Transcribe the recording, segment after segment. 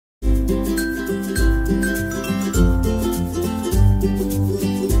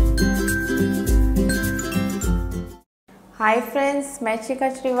Hi friends, मैं शिखा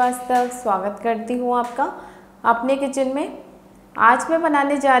श्रीवास्तव स्वागत करती हूँ आपका अपने किचन में। आज मैं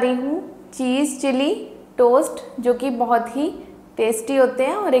बनाने जा रही हूँ चीज़ चिली टोस्ट, जो कि बहुत ही टेस्टी होते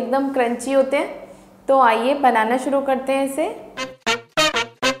हैं और एकदम क्रंची होते हैं। तो आइए बनाना शुरू करते हैं इसे।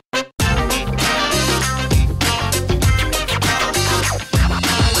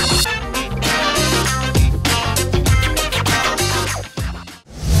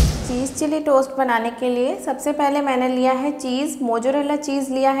 चीज़ चिली टोस्ट बनाने के लिए सबसे पहले मैंने लिया है चीज़, मोज़रेला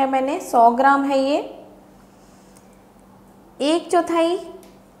चीज़ लिया है मैंने, 100 ग्राम है ये। 1/4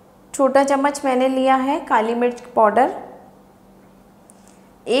 छोटा चम्मच मैंने लिया है काली मिर्च पाउडर।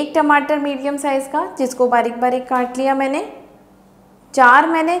 1 टमाटर मीडियम साइज़ का, जिसको बारीक बारीक काट लिया मैंने। 4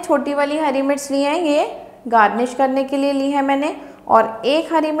 मैंने छोटी वाली हरी मिर्च ली है, ये गार्निश करने के लिए ली है मैंने। और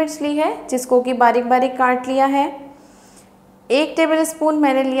 1 हरी मिर्च ली है, जिसको कि बारीक बारीक काट लिया है। 1 टेबलस्पून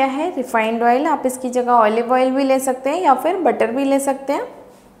मैंने लिया है रिफाइंड ऑयल, आप इसकी जगह ऑलिव ऑयल भी ले सकते हैं या फिर बटर भी ले सकते हैं।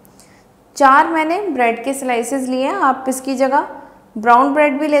 4 मैंने ब्रेड के स्लाइसेस लिए हैं, आप इसकी जगह ब्राउन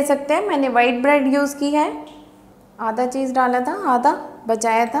ब्रेड भी ले सकते हैं, मैंने वाइट ब्रेड यूज़ की है। आधा चीज़ डाला था, आधा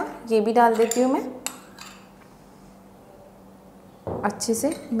बचाया था, ये भी डाल देती हूँ मैं। अच्छे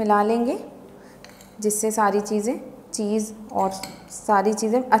से मिला लेंगे, जिससे सारी चीज़ें, चीज़ और सारी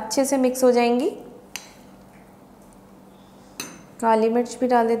चीज़ें अच्छे से मिक्स हो जाएंगी। काली मिर्च भी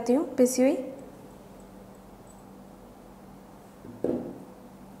डाल देती हूँ पिसी हुई।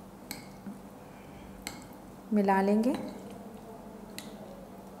 मिला लेंगे।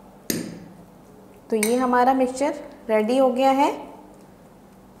 तो ये हमारा मिक्सचर रेडी हो गया है।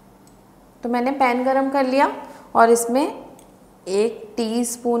 तो मैंने पैन गरम कर लिया और इसमें 1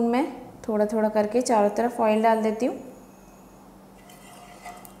 टीस्पून में थोड़ा थोड़ा करके चारों तरफ ऑयल डाल देती हूँ।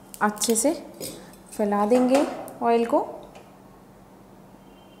 अच्छे से फैला देंगे ऑयल को।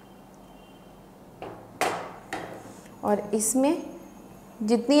 और इसमें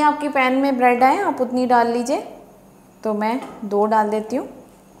जितनी आपकी पैन में ब्रेड आए आप उतनी डाल लीजिए। तो मैं 2 डाल देती हूँ।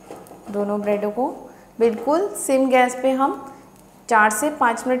 दोनों ब्रेडों को बिल्कुल सिम गैस पे हम 4 से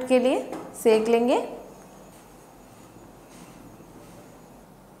 5 मिनट के लिए सेक लेंगे।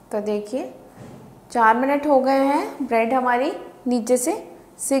 तो देखिए 4 मिनट हो गए हैं, ब्रेड हमारी नीचे से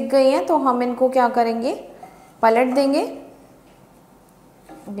सिक गई हैं। तो हम इनको क्या करेंगे, पलट देंगे।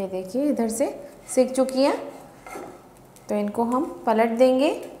 ये देखिए इधर से सिक चुकी हैं, तो इनको हम पलट देंगे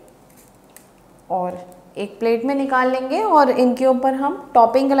और एक प्लेट में निकाल लेंगे और इनके ऊपर हम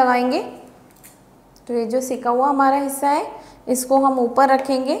टॉपिंग लगाएंगे। तो ये जो सिका हुआ हमारा हिस्सा है, इसको हम ऊपर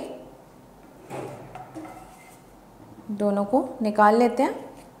रखेंगे। दोनों को निकाल लेते हैं।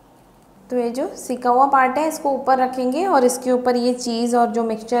 तो ये जो सिका हुआ पार्ट है, इसको ऊपर रखेंगे और इसके ऊपर ये चीज़ और जो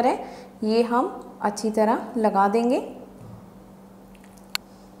मिक्सचर है, ये हम अच्छी तरह लगा देंगे।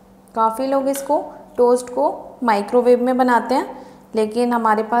 काफ़ी लोग इसको टोस्ट को माइक्रोवेव में बनाते हैं, लेकिन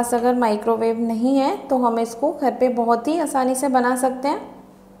हमारे पास अगर माइक्रोवेव नहीं है तो हम इसको घर पे बहुत ही आसानी से बना सकते हैं।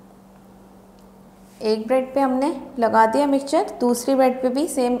 एक ब्रेड पे हमने लगा दिया मिक्सचर, दूसरी ब्रेड पे भी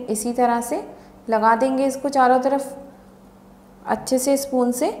सेम इसी तरह से लगा देंगे। इसको चारों तरफ अच्छे से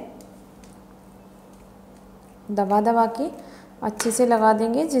स्पून से दबा दबा के अच्छे से लगा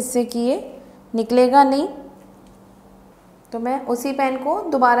देंगे, जिससे कि ये निकलेगा नहीं। तो मैं उसी पैन को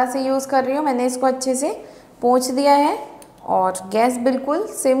दोबारा से यूज़ कर रही हूँ। मैंने इसको अच्छे से पोंछ दिया है और गैस बिल्कुल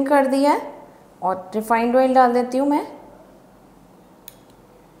सिम कर दिया है और रिफाइंड ऑयल डाल देती हूँ मैं,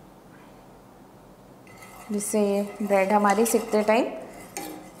 जिससे ये ब्रेड हमारी सिकते टाइम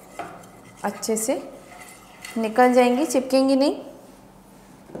अच्छे से निकल जाएंगी, चिपकेंगी नहीं।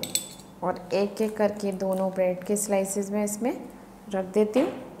 और एक एक करके दोनों ब्रेड के स्लाइसेस में इसमें रख देती हूँ।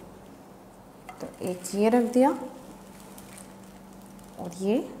 तो एक ये रख दिया और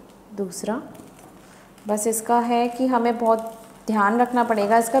ये दूसरा। बस इसका है कि हमें बहुत ध्यान रखना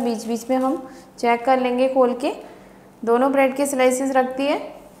पड़ेगा, इसका बीच बीच में हम चेक कर लेंगे खोल के। दोनों ब्रेड के स्लाइसेस रखती है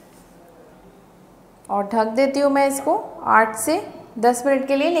और ढक देती हूँ मैं इसको 8 से 10 मिनट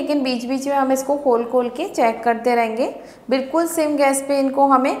के लिए, लेकिन बीच बीच में हम इसको खोल खोल के चेक करते रहेंगे। बिल्कुल सेम गैस पे इनको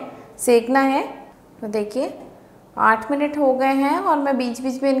हमें सेकना है। तो देखिए 8 मिनट हो गए हैं और मैं बीच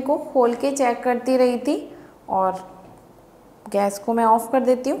बीच में इनको खोल के चेक करती रही थी। और गैस को मैं ऑफ़ कर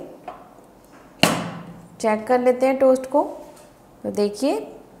देती हूँ। चेक कर लेते हैं टोस्ट को। तो देखिए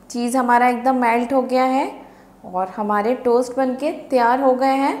चीज़ हमारा एकदम मेल्ट हो गया है और हमारे टोस्ट बनके तैयार हो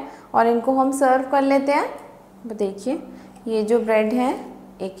गए हैं और इनको हम सर्व कर लेते हैं। तो देखिए ये जो ब्रेड है,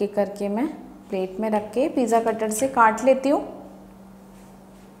 एक एक करके मैं प्लेट में रख के पिज़्ज़ा कटर से काट लेती हूँ।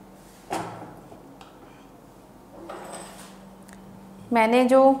 मैंने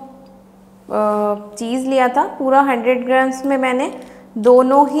जो चीज़ लिया था पूरा 100 ग्राम्स में मैंने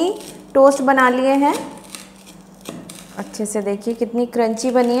दोनों ही टोस्ट बना लिए हैं। अच्छे अच्छे से। देखिए कितनी क्रंची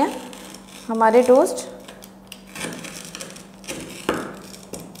बनी है हमारे टोस्ट।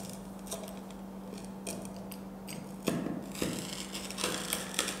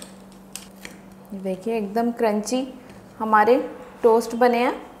 देखिए एकदम क्रंची हमारे टोस्ट बने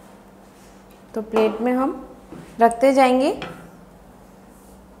हैं। तो प्लेट में हम रखते जाएंगे।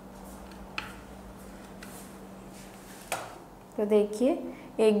 तो देखिए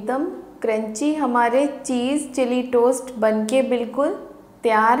एकदम क्रंची हमारे चीज़ चिली टोस्ट बनके बिल्कुल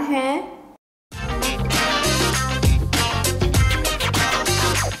तैयार हैं।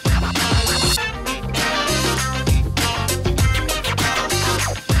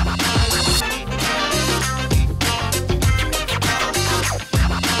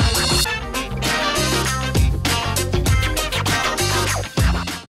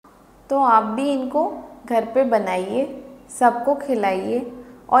 तो आप भी इनको घर पे बनाइए, सबको खिलाइए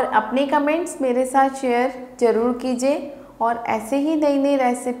और अपने कमेंट्स मेरे साथ शेयर ज़रूर कीजिए। और ऐसे ही नई नई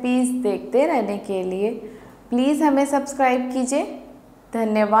रेसिपीज़ देखते रहने के लिए प्लीज़ हमें सब्सक्राइब कीजिए।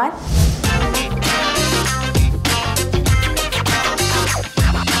 धन्यवाद।